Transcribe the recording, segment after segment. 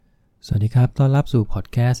สวัสดีครับต้อนรับสู่พอด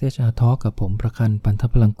แคสต์ HR Talk กับผมประคันปันท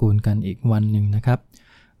พลังกูลกันอีกวันหนึ่งนะครับ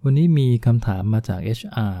วันนี้มีคำถามมาจาก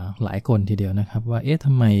HR หลายคนทีเดียวนะครับว่าท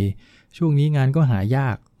ำไมช่วงนี้งานก็หายา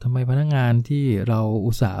กทำไมพนักงานที่เรา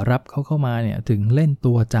อุตส่าห์รับเข้ามาเนี่ยถึงเล่น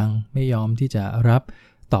ตัวจังไม่ยอมที่จะ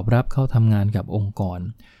ตอบรับเข้าทำงานกับองค์กร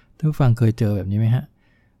ท่านผู้ฟังเคยเจอแบบนี้ไหมฮะ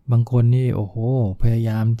บางคนนี่พยาย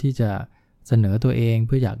ามที่จะเสนอตัวเองเ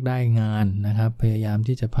พื่ออยากได้งานนะครับพยายาม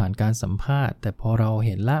ที่จะผ่านการสัมภาษณ์แต่พอเราเ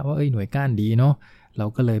ห็นละว่าหน่วยก้านดีเนาะเรา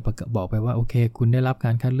ก็เลยบอกไปว่าโอเคคุณได้รับก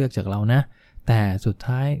ารคัดเลือกจากเรานะแต่สุด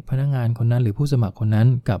ท้ายพนักงานคนนั้นหรือผู้สมัครคนนั้น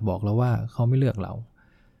กลับบอกเราว่าเขาไม่เลือกเรา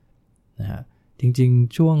นะฮะจริง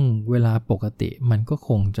ๆช่วงเวลาปกติมันก็ค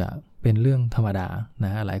งจะเป็นเรื่องธรรมดาน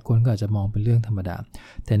ะหลายคนก็อาจจะมองเป็นเรื่องธรรมดา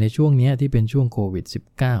แต่ในช่วงนี้ที่เป็นช่วงโควิด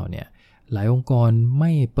 -19 เนี่ยหลายองค์กรไ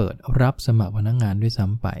ม่เปิดรับสมัครพนักงานด้วยซ้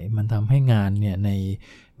ำไปมันทำให้งานเนี่ยใน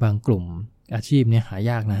บางกลุ่มอาชีพเนี่ยหา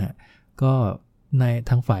ยากนะฮะก็ใน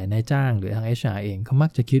ทางฝ่ายนายจ้างหรือทาง HR เองเขามั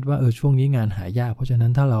กจะคิดว่าช่วงนี้งานหายากเพราะฉะนั้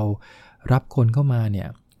นถ้าเรารับคนเข้ามาเนี่ย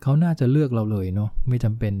เขาน่าจะเลือกเราเลยเนาะไม่จ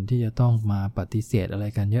ำเป็นที่จะต้องมาปฏิเสธอะไร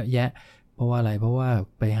กันเยอะแยะเพราะว่าอะไรเพราะว่า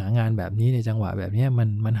ไปหางานแบบนี้ในจังหวะแบบนี้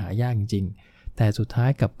มันหายากจริงๆแต่สุดท้าย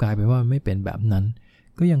กลับกลายเป็นว่าไม่เป็นแบบนั้น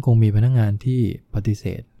ก็ยังคงมีพนักงานที่ปฏิเส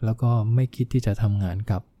ธแล้วก็ไม่คิดที่จะทำงาน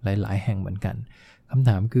กับหลายๆแห่งเหมือนกันคำถ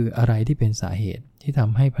ามคืออะไรที่เป็นสาเหตุที่ท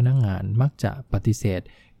ำให้พนักงานมักจะปฏิเสธ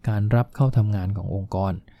การรับเข้าทำงานขององค์ก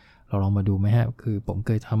รเราลองมาดูไหมฮะคือผมเค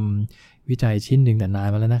ยทำวิจัยชิ้นหนึ่งแต่นาน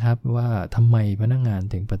มาแล้วนะครับว่าทำไมพนักงาน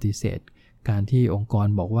ถึงปฏิเสธการที่องค์กร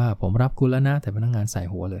บอกว่าผมรับคุณแล้วนะแต่พนักงานใส่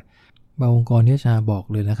หัวเลยบางองค์กรที่HRบอก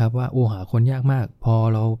เลยนะครับว่าหาคนยากมากพอ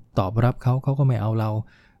เราตอบรับเขาก็ไม่เอาเรา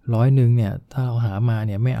100เนี่ยถ้าเราหามาเ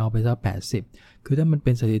นี่ยไม่เอาไปสัก80คือถ้ามันเ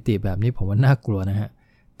ป็นสถิติแบบนี้ผมว่าน่ากลัวนะฮะ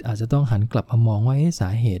อาจจะต้องหันกลับมามองว่าสา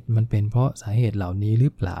เหตุมันเป็นเพราะสาเหตุเหล่านี้หรื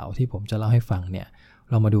อเปล่าที่ผมจะเล่าให้ฟังเนี่ย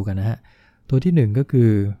เรามาดูกันนะฮะตัวที่1ก็คื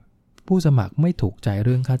อผู้สมัครไม่ถูกใจเ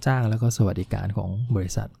รื่องค่าจ้างแล้วก็สวัสดิการของบ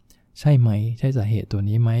ริษัทใช่ไหมใช่สาเหตุตัว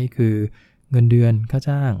นี้ไหมคือเงินเดือนค่า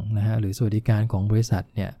จ้างนะฮะหรือสวัสดิการของบริษัท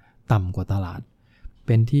เนี่ยต่ำกว่าตลาดเ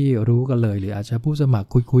ป็นที่รู้กันเลยหรืออาจจะผู้สมัคร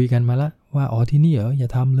คุยกันมาละว่าที่นี่อย่า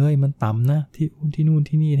ทำเลยมันต่ำนะที่นู่น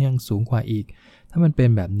ที่นี่ยังสูงกว่าอีกถ้ามันเป็น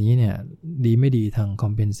แบบนี้เนี่ยดีไม่ดีทาง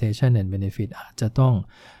compensation and benefit อาจจะต้อง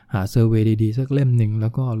หาเซอร์เวย์ดีๆสักเล่มหนึ่งแล้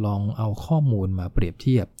วก็ลองเอาข้อมูลมาเปรียบเ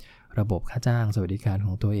ทียบระบบค่าจ้างสวัสดิการข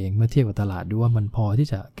องตัวเองเมื่อเทียบกับตลาดดูว่ามันพอที่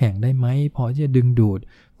จะแข่งได้ไหมพอที่จะดึงดูด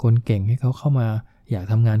คนเก่งให้เขาเข้ามาอยาก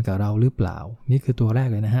ทำงานกับเราหรือเปล่านี่คือตัวแรก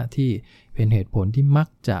เลยนะฮะที่เป็นเหตุผลที่มัก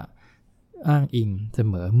จะอ้างอิงเส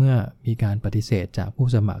มอเมื่อมีการปฏิเสธจากผู้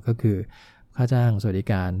สมัครก็คือค่าจ้างสวัสดิ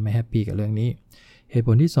การไม่แฮปปี้กับเรื่องนี้เหตุผ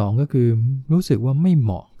ลที่2ก็คือรู้สึกว่าไม่เห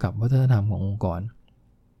มาะกับวัฒนธรรมขององค์กร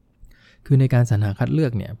คือในการสรรหาคัดเลือ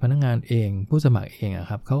กเนี่ยพนักงานเองผู้สมัครเอง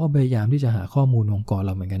ครับเขาก็พยายามที่จะหาข้อมูลองค์กรเ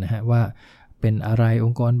ราเหมือนกันนะฮะว่าเป็นอะไรอ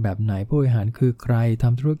งค์กรแบบไหนผู้บริหารคือใครท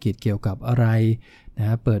ำธุรกิจเกี่ยวกับอะไรน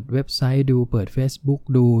ะเปิดเว็บไซต์ดูเปิด Facebook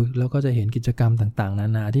ดูแล้วก็จะเห็นกิจกรรมต่างๆนา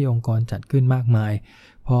นาที่องค์กรจัดขึ้นมากมาย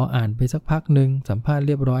พออ่านไปสักพักนึงสัมภาษณ์เ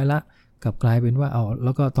รียบร้อยละกลับกลายเป็นว่าแ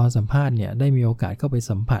ล้วก็ตอนสัมภาษณ์เนี่ยได้มีโอกาสเข้าไป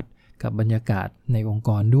สัมผัสกับบรรยากาศในองค์ก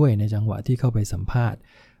รด้วยในจังหวะที่เข้าไปสัมภาษณ์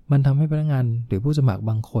มันทำให้พนักงานหรือผู้สมัคร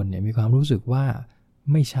บางคนเนี่ยมีความรู้สึกว่า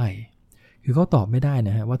ไม่ใช่คือเขาตอบไม่ได้น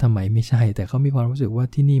ะฮะว่าทำไมไม่ใช่แต่เขามีความรู้สึกว่า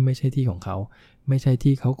ที่นี่ไม่ใช่ที่ของเขาไม่ใช่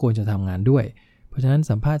ที่เขาควรจะทำงานด้วยเพราะฉะนั้น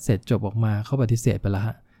สัมภาษณ์เสร็จจบออกมาเขาปฏิเสธไปละ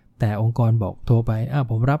แต่องค์กรบอกโทรไป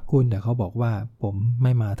ผมรับคุณแต่เขาบอกว่าผมไ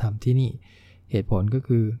ม่มาทำที่นี่เหตุผลก็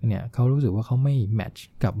คือเนี่ยเขารู้สึกว่าเขาไม่แมทช์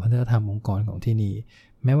กับวัฒนธรรมองค์กรของที่นี่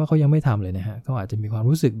แม้ว่าเขายังไม่ทำเลยนะฮะเขาอาจจะมีความ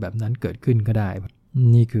รู้สึกแบบนั้นเกิดขึ้นก็ได้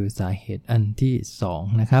นี่คือสาเหตุอันที่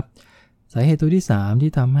2นะครับสาเหตุตัวที่3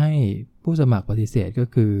ที่ทำให้ผู้สมัครปฏิเสธก็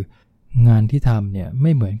คืองานที่ทำเนี่ยไ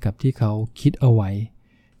ม่เหมือนกับที่เขาคิดเอาไว้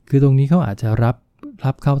คือตรงนี้เขาอาจจะรับ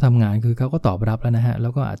เข้าทำงานคือเขาก็ตอบรับแล้วนะฮะแล้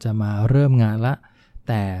วก็อาจจะมาเริ่มงานละแ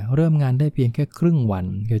ต่เริ่มงานได้เพียงแค่ครึ่งวัน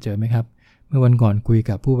เคยเจอไหมครับเมื่อวันก่อนคุย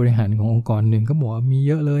กับผู้บริหารขององค์กรหนึ่งก็บอกว่ามีเ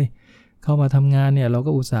ยอะเลยเข้ามาทำงานเนี่ยเรา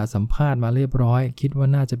ก็อุตส่าห์สัมภาษณ์มาเรียบร้อยคิดว่า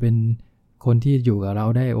น่าจะเป็นคนที่อยู่กับเรา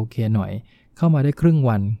ได้โอเคหน่อยเข้ามาได้ครึ่ง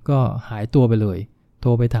วันก็หายตัวไปเลยโท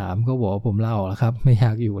รไปถามก็บอกว่าผมลาออกแล้วครับไม่อย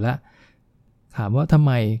ากอยู่ละถามว่าทำไ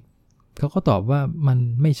มเขาก็ตอบว่ามัน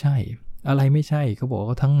ไม่ใช่อะไรไม่ใช่เขาบอก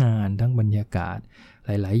ว่าทั้งงานทั้งบรรยากาศห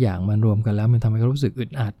ลายๆอย่างมันรวมกันแล้วมันทำให้เขารู้สึกอึ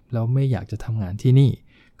ดอัดแล้วไม่อยากจะทำงานที่นี่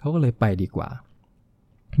เขาก็เลยไปดีกว่า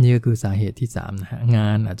นี่ก็คือสาเหตุที่3นะฮะงา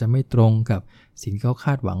นอาจจะไม่ตรงกับสิ่งที่เขาค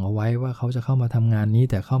าดหวังเอาไว้ว่าเขาจะเข้ามาทำงานนี้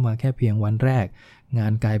แต่เข้ามาแค่เพียงวันแรกงา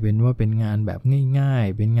นกลายเป็นว่าเป็นงานแบบง่าย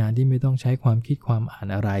ๆเป็นงานที่ไม่ต้องใช้ความคิดความอ่าน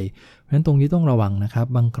อะไรเพราะฉะนั้นตรงนี้ต้องระวังนะครับ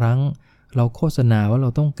บางครั้งเราโฆษณาว่าเรา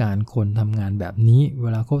ต้องการคนทำงานแบบนี้เว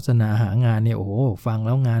ลาโฆษณาหางานเนี่ยฟังแ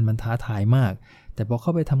ล้วงานมันท้าทายมากแต่พอเข้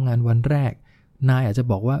าไปทำงานวันแรก นายอาจจะ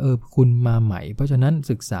บอกว่าคุณมาใหม่เพราะฉะนั้น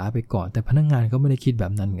ศึกษาไปก่อนแต่พนักงานเขาไม่ได้คิดแบ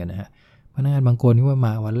บนั้นกันนะฮะพนักงานบางคนที่ว่าม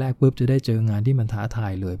าวันแรกปุ๊บจะได้เจองานที่มันท้าทา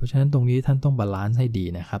ยเลยเพราะฉะนั้นตรงนี้ท่านต้องบาลานซ์ให้ดี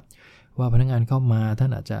นะครับว่าพนักงานเข้ามาท่า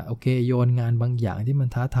นอาจจะโอเคโยนงานบางอย่างที่มัน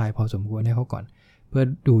ท้าทายพอสมควรให้เขาก่อนเพื่อ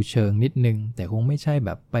ดูเชิงนิดนึงแต่คงไม่ใช่แบ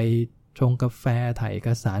บไปชงกาแฟถ่ายเอก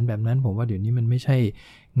สารแบบนั้นผมว่าเดี๋ยวนี้มันไม่ใช่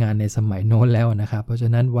งานในสมัยโน้นแล้วนะครับเพราะฉะ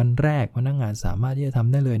นั้นวันแรกพนักงานสามารถที่จะท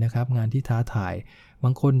ำได้เลยนะครับงานที่ท้าทายบา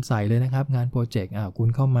งคนใส่เลยนะครับงานโปรเจกต์คุณ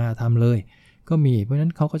เข้ามาทำเลยก็มีเพราะฉะนั้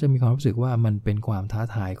นเขาก็จะมีความรู้สึกว่ามันเป็นความท้า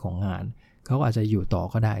ทายของงานเขาอาจจะอยู่ต่อ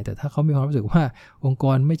ก็ได้แต่ถ้าเขามีความรู้สึกว่าองค์ก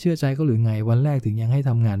รไม่เชื่อใจเขาหรือไงวันแรกถึงยังให้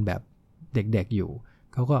ทำงานแบบเด็กๆอยู่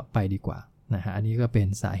เขาก็ไปดีกว่านะฮะอันนี้ก็เป็น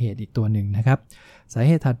สาเหตุอีกตัวหนึ่งนะครับสาเ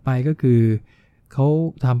หตุถัดไปก็คือเขา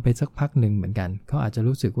ทำไปสักพักหนึ่งเหมือนกันเขาอาจจะ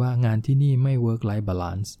รู้สึกว่างานที่นี่ไม่ work life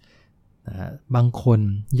balance นะฮะบางคน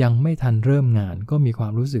ยังไม่ทันเริ่มงานก็มีควา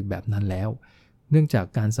มรู้สึกแบบนั้นแล้วเนื่องจาก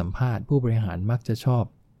การสัมภาษณ์ผู้บริหารมักจะชอบ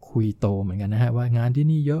คุยโตเหมือนกันนะฮะว่างานที่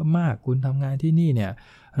นี่เยอะมากคุณทำงานที่นี่เนี่ย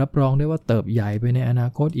รับรองได้ว่าเติบใหญ่ไปในอนา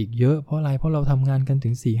คตอีกเยอะเพราะอะไรเพราะเราทำงานกันถึ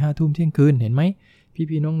ง 4-5 ทุ่มเที่ยงคืนเห็นไหม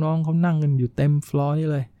พี่ๆน้องๆเขานั่งกันอยู่เต็มฟลอร์นี่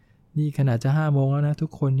เลยนี่ขนาดจะ5 โมงแล้วนะทุ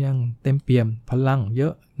กคนยังเต็มเปี่ยมพลังเยอ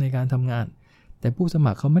ะในการทำงานแต่ผู้ส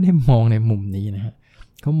มัครเขาไม่ได้มองในมุมนี้นะฮะ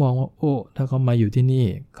เขามองว่าโอ้ถ้าเขามาอยู่ที่นี่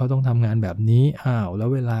เขาต้องทำงานแบบนี้แล้ว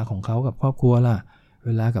เวลาของเขากับครอบครัวล่ะเว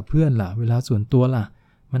ลากับเพื่อนล่ะเวลาส่วนตัวล่ะ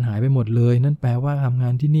มันหายไปหมดเลยนั่นแปลว่าทำงา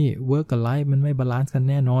นที่นี่ work กับ life มันไม่บาลานซ์กัน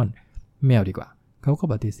แน่นอนแมวดีกว่าเขาก็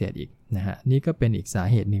ปฏิเสธอีกนะฮะนี่ก็เป็นอีกสา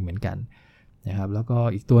เหตุหนึ่งเหมือนกันนะครับแล้วก็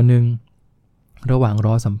อีกตัวหนึ่งระหว่างร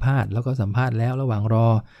อสัมภาษณ์แล้วก็สัมภาษณ์แล้วระหว่างรอ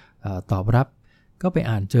ตอบรับก็ไป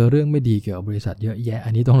อ่านเจอเรื่องไม่ดีเกี่ยวกับบริษัทเยอะแยะอั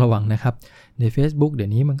นนี้ต้องระวังนะครับใน Facebook เดี๋ย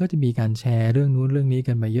วนี้มันก็จะมีการแชร์เรื่องนู้นเรื่องนี้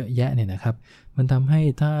กันมาเยอะแยะเนี่ยนะครับมันทำให้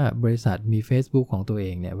ถ้าบริษัทมี Facebook ของตัวเอ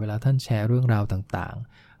งเนี่ยเวลาท่านแชร์เรื่องราวต่าง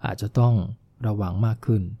ๆอาจจะต้องระวังมาก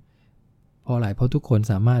ขึ้นเพราะอะไรเพราะทุกคน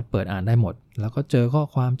สามารถเปิดอ่านได้หมดแล้วก็เจอข้อ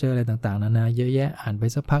ความเจออะไรต่างๆนานาเยอะแยะอ่านไป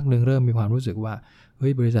สักพักนึงเริ่มมีความรู้สึกว่าเฮ้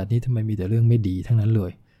ยบริษัทนี้ทำไมมีแต่เรื่องไม่ดีทั้งนั้นเล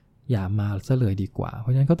ยอย่ามาซะเลยดีกว่าเพรา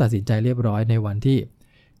ะฉะนั้นเขาตัดสินใจเรียบร้อยในวันที่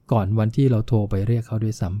ก่อนวันที่เราโทรไปเรียกเขาด้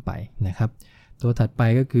วยซ้ำไปนะครับตัวถัดไป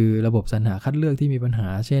ก็คือระบบสรรหาคัดเลือกที่มีปัญหา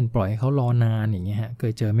เช่นปล่อยให้เขารอนานอย่างเงี้ยฮะเค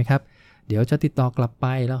ยเจอไหมครับเดี๋ยวจะติดต่อกลับไป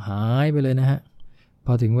แล้วหายไปเลยนะฮะพ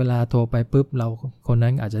อถึงเวลาโทรไปปุ๊บเราคนนั้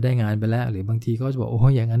นอาจจะได้งานไปแล้วหรือบางทีก็จะบอกโอ้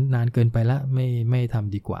ยอย่างนั้นนานเกินไปละไม่ท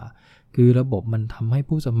ำดีกว่าคือระบบมันทำให้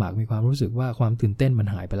ผู้สมัครมีความรู้สึกว่าความตื่นเต้นมัน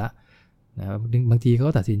หายไปละนะครับบางทีเขา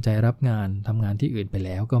ตัดสินใจรับงานทำงานที่อื่นไปแ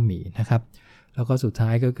ล้วก็มีนะครับแล้วก็สุดท้า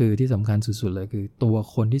ยก็คือที่สำคัญสุดๆเลยคือตัว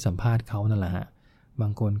คนที่สัมภาษณ์เขานั่นแหละฮะบา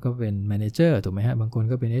งคนก็เป็นแมเนเจอร์ถูกไหมฮะบางคน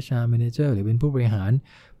ก็เป็น HR Manager หรือเป็นผู้บริหาร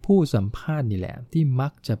ผู้สัมภาษณ์นี่แหละที่มั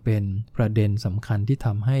กจะเป็นประเด็นสำคัญที่ท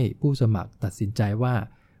ำให้ผู้สมัครตัดสินใจว่า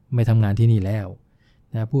ไม่ทำงานที่นี่แล้ว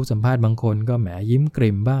นะผู้สัมภาษณ์บางคนก็แหมยิ้มก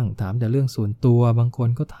ริ่มบ้างถามแต่เรื่องส่วนตัวบางคน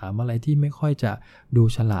ก็ถามอะไรที่ไม่ค่อยจะดู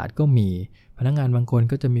ฉลาดก็มีพนักงานบางคน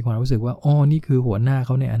ก็จะมีความรู้สึกว่าอ๋อนี่คือหัวหน้าเข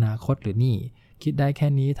าในอนาคตหรือนี่คิดได้แค่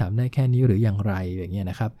นี้ถามได้แค่นี้หรืออย่างไรอย่างเงี้ย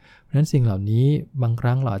นะครับเพราะฉะนั้นสิ่งเหล่านี้บางค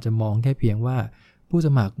รั้งเราอาจจะมองแค่เพียงว่าผู้ส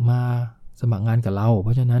มัครมาสมัครงานกับเราเพ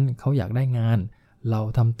ราะฉะนั้นเขาอยากได้งานเรา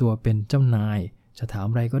ทำตัวเป็นเจ้านายจะถาม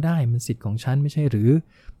อะไรก็ได้มันสิทธิ์ของฉันไม่ใช่หรือ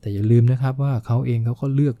แต่อย่าลืมนะครับว่าเขาเองเขาก็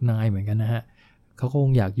เลือกนายเหมือนกันนะฮะเขาคง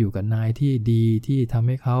อยากอยู่กับนายที่ดีที่ทำใ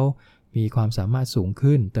ห้เขามีความสามารถสูง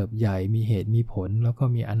ขึ้นเติบใหญ่มีเหตุมีผลแล้วก็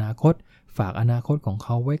มีอนาคตฝากอนาคตของเข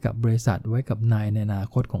าไว้กับบริษัทไว้กับนายในอนา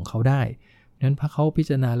คตของเขาได้นั้นพอเขาพิจ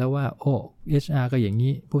ารณาแล้วว่าโอ้ HR ก็อย่าง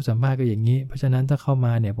นี้ผู้สัมภาษณ์ก็อย่างนี้เพราะฉะนั้นถ้าเข้าม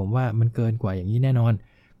าเนี่ยผมว่ามันเกินกว่าอย่างนี้แน่นอน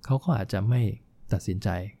เขาก็อาจจะไม่ตัดสินใจ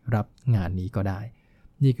รับงานนี้ก็ได้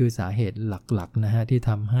นี่คือสาเหตุหลักๆนะฮะที่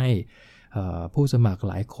ทำให้ผู้สมัคร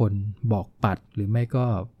หลายคนบอกปัดหรือไม่ก็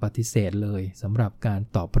ปฏิเสธเลยสำหรับการ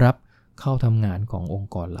ตอบรับเข้าทำงานขององ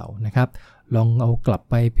ค์กรเรานะครับลองเอากลับ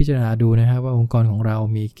ไปพิจารณาดูนะฮะว่าองค์กรของเรา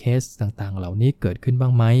มีเคสต่างๆเหล่านี้เกิดขึ้นบ้า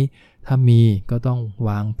งไหมถ้ามีก็ต้องว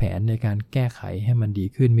างแผนในการแก้ไขให้มันดี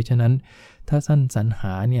ขึ้นมิฉะนั้นถ้าสั้นสรรห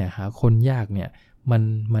าเนี่ยหาคนยากเนี่ย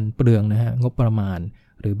มันเปลืองนะฮะงบประมาณ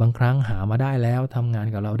หรือบางครั้งหามาได้แล้วทำงาน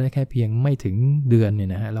กับเราได้แค่เพียงไม่ถึงเดือนเนี่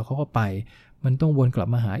ยนะฮะแล้วเขาก็ไปมันต้องวนกลับ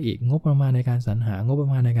มาหาอีกงบประมาณในการสรรหางบประ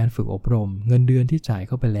มาณในการฝึกอบรมเงินเดือนที่จ่ายเ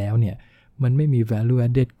ข้าไปแล้วเนี่ยมันไม่มี value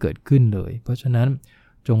added เกิดขึ้นเลยเพราะฉะนั้น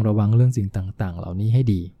จงระวังเรื่องสิ่งต่างๆเหล่านี้ให้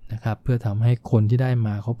ดีนะครับเพื่อทำให้คนที่ได้ม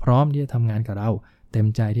าเขาพร้อมที่จะทำงานกับเราเต็ม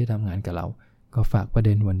ใจที่จะทำงานกับเราก็ฝากประเ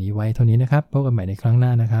ด็นวันนี้ไว้เท่านี้นะครับพบกันใหม่ในครั้งหน้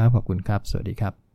านะครับขอบคุณครับสวัสดีครับ